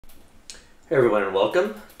Hey everyone, and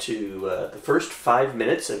welcome to the first 5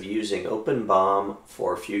 minutes of using OpenBOM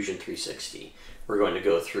for Fusion 360. We're going to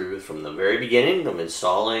go through from the very beginning of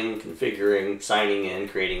installing, configuring, signing in,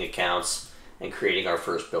 creating accounts, and creating our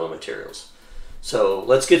first bill of materials. So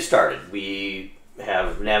let's get started. We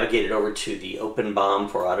have navigated over to the OpenBOM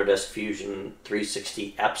for Autodesk Fusion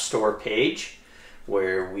 360 App Store page,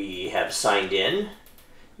 where we have signed in,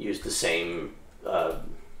 used the same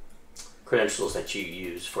credentials that you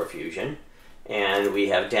use for Fusion, and we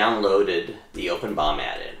have downloaded the OpenBOM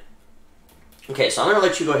add-in. Okay, so I'm going to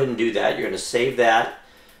let you go ahead and do that. You're going to save that.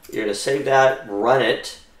 You're going to save that, run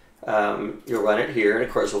it. You'll run it here, and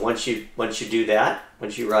of course, once you do that,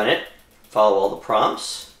 once you run it, follow all the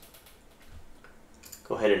prompts.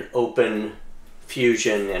 Go ahead and open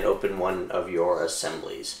Fusion and open one of your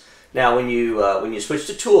assemblies. Now, when you switch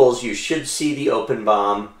to Tools, you should see the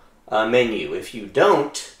OpenBOM menu. If you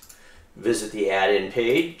don't, visit the add-in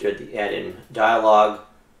page or the add-in dialog,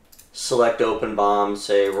 select OpenBOM,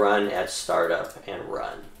 say run at startup, and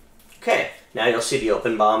run. Okay, now you'll see the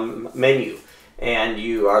OpenBOM menu, and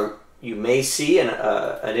you may see an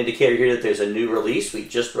indicator here that there's a new release. We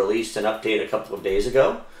just released an update a couple of days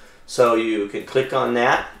ago, so you can click on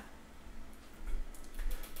that,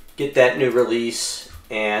 get that new release,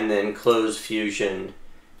 and then close Fusion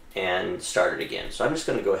and start it again. So I'm just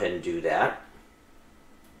going to go ahead and do that.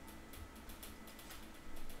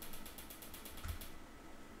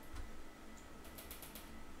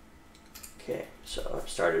 Okay, so I've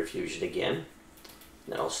started Fusion again.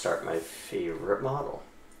 Now I'll start my favorite model.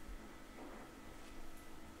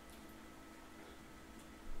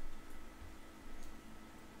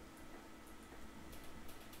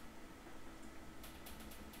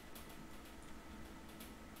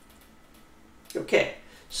 Okay,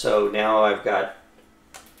 so now I've got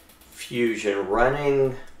Fusion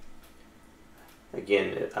running.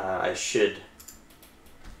 Again, I should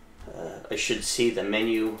see the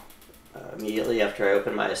menu immediately after I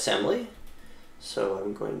open my assembly. So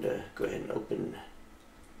I'm going to go ahead and open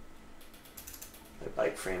my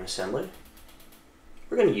bike frame assembly.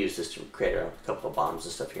 We're going to use this to create a couple of bombs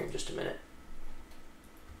and stuff here in just a minute.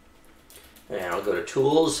 And I'll go to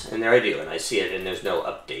Tools, and there I do, and I see it, and there's no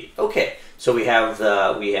update. Okay, so we have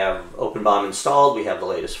OpenBOM installed. We have the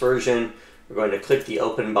latest version. We're going to click the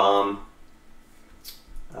OpenBOM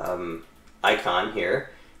icon here.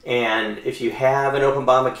 And if you have an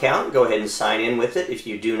OpenBOM account, go ahead and sign in with it. If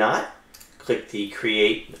you do not, click the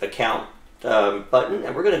Create Account button,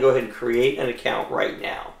 and we're going to go ahead and create an account right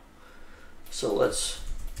now. So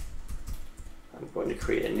I'm going to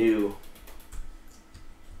create a new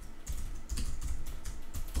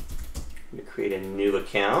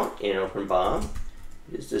account in OpenBOM.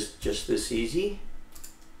 Is this just this easy?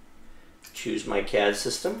 Choose my CAD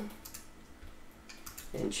system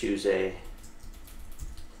and choose a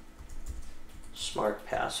smart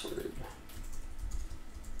password.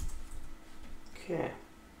 Okay.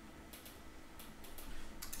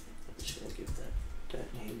 I'm just going to give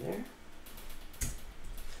that name there.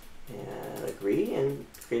 And agree and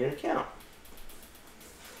create an account.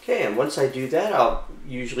 Okay, and once I do that, I'll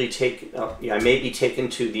usually I may be taken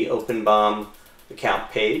to the OpenBOM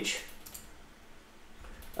account page,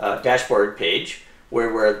 dashboard page,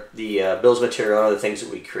 where the bills of material and other things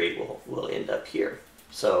that we create will end up here.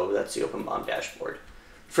 So that's the OpenBOM dashboard.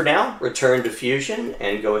 For now, return to Fusion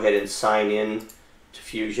and go ahead and sign in to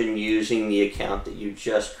Fusion using the account that you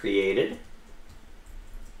just created.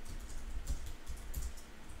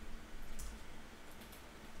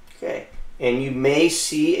 Okay, and you may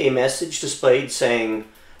see a message displayed saying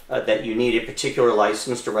that you need a particular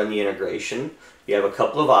license to run the integration. You have a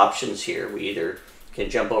couple of options here. We either can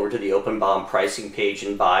jump over to the OpenBOM pricing page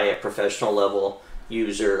and buy a professional level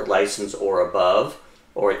user license or above,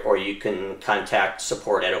 or you can contact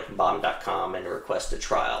support at openbom.com and request a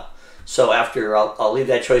trial. So I'll leave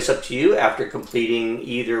that choice up to you. After completing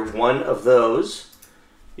either one of those,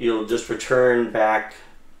 you'll just return back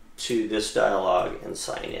to this dialog and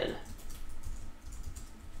sign in.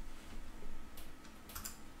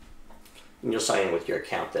 And you'll sign in with your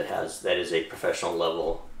account that is a professional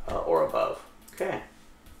level or above. Okay.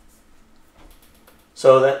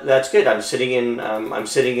 So that's good. I'm sitting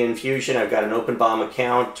in Fusion. I've got an OpenBOM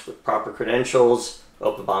account with proper credentials.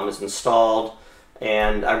 OpenBOM is installed,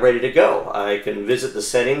 and I'm ready to go. I can visit the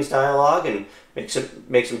settings dialog and make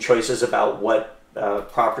some choices about what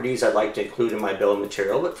properties I'd like to include in my bill of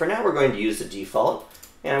material. But for now, we're going to use the default,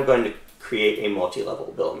 and I'm going to create a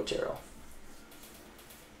multi-level bill of material.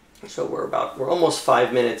 So we're almost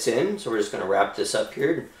 5 minutes in. So we're just going to wrap this up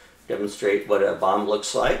here to demonstrate what a BOM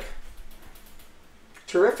looks like.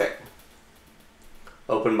 Terrific.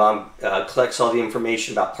 OpenBOM collects all the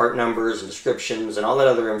information about part numbers and descriptions and all that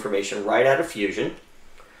other information right out of Fusion,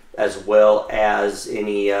 as well as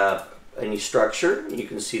any structure. You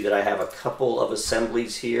can see that I have a couple of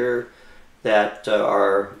assemblies here that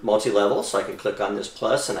are multi-level, so I can click on this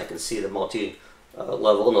plus and I can see the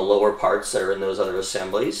multi-level and the lower parts that are in those other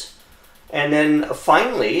assemblies. And then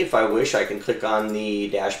finally, if I wish, I can click on the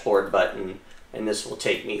dashboard button, and this will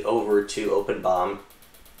take me over to OpenBOM,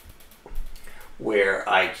 where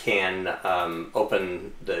I can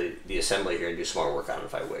open the assembly here and do some more work on it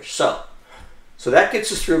if I wish. So that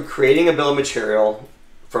gets us through creating a bill of material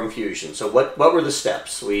from Fusion. So what were the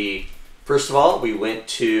steps? First of all, we went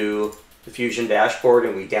to the Fusion dashboard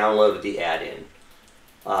and we downloaded the add-in.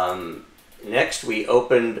 Next, we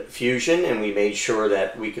opened Fusion and we made sure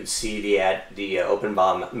that we could see the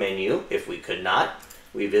OpenBOM menu. If we could not,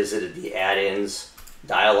 we visited the add-ins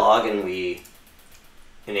dialog and we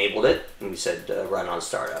enabled it and we said run on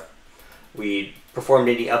startup. We performed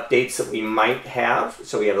any updates that we might have,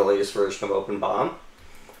 so we have the latest version of OpenBOM.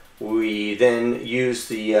 We then used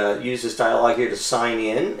this dialog here to sign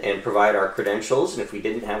in and provide our credentials, and if we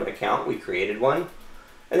didn't have an account, we created one.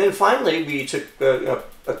 And then finally, we took a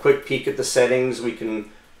quick peek at the settings. We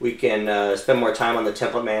can spend more time on the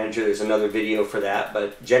template manager. There's another video for that,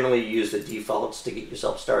 but generally use the defaults to get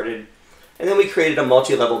yourself started. And then we created a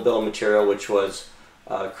multi-level bill of material, which was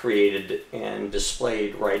created and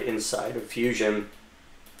displayed right inside of Fusion.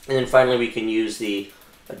 And then finally, we can use the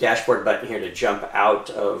dashboard button here to jump out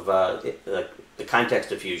of the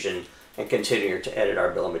context of Fusion and continue to edit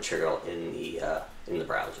our bill of material in the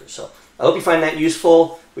browser. So I hope you find that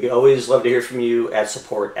useful. We'd always love to hear from you at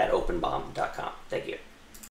support@openbom.com. Thank you.